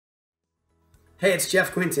Hey, it's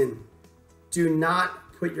Jeff Quintin. Do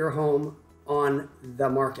not put your home on the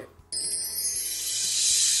market.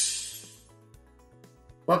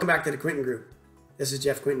 Welcome back to the Quintin Group. This is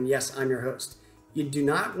Jeff Quintin. Yes, I'm your host. You do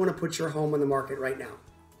not want to put your home on the market right now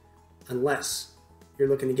unless you're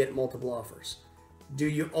looking to get multiple offers. Do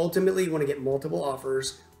you ultimately want to get multiple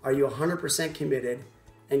offers? Are you 100% committed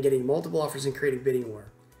and getting multiple offers and creating bidding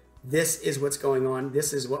war? This is what's going on.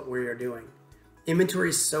 This is what we are doing. Inventory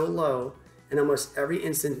is so low in almost every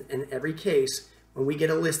instance and every case when we get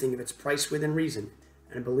a listing, if it's priced within reason,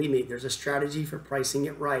 and believe me, there's a strategy for pricing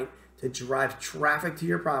it right to drive traffic to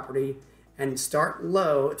your property and start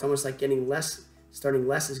low. It's almost like getting less, starting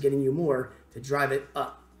less is getting you more to drive it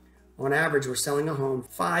up. On average, we're selling a home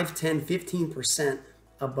 5, 10, 15%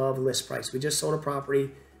 above list price. We just sold a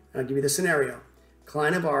property. I'll give you the scenario. A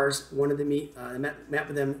client of ours wanted to meet, met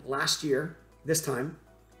with them last year, this time.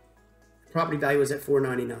 Property value was at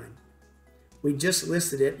 $499. We just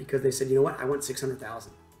listed it because they said, you know what, I want $600,000.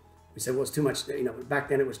 We said, well, it's too much. You know, back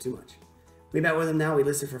then it was too much. We met with them now, we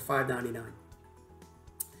listed for $599.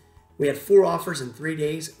 We had 4 offers in 3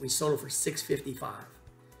 days. We sold it for $655.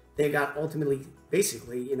 They got ultimately,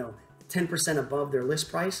 basically, 10% above their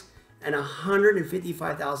list price and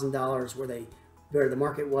 $155,000 where the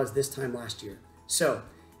market was this time last year. So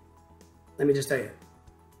let me just tell you,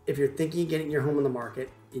 if you're thinking of getting your home on the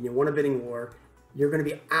market and you want a bidding war, you're going to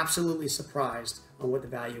be absolutely surprised on what the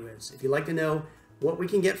value is. If you'd like to know what we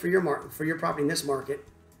can get for your property in this market,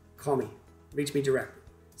 call me. Reach me direct.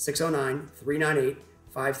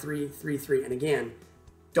 609-398-5333. And again,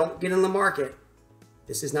 don't get in the market.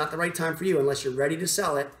 This is not the right time for you unless you're ready to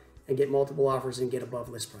sell it and get multiple offers and get above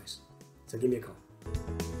list price. So give me a call.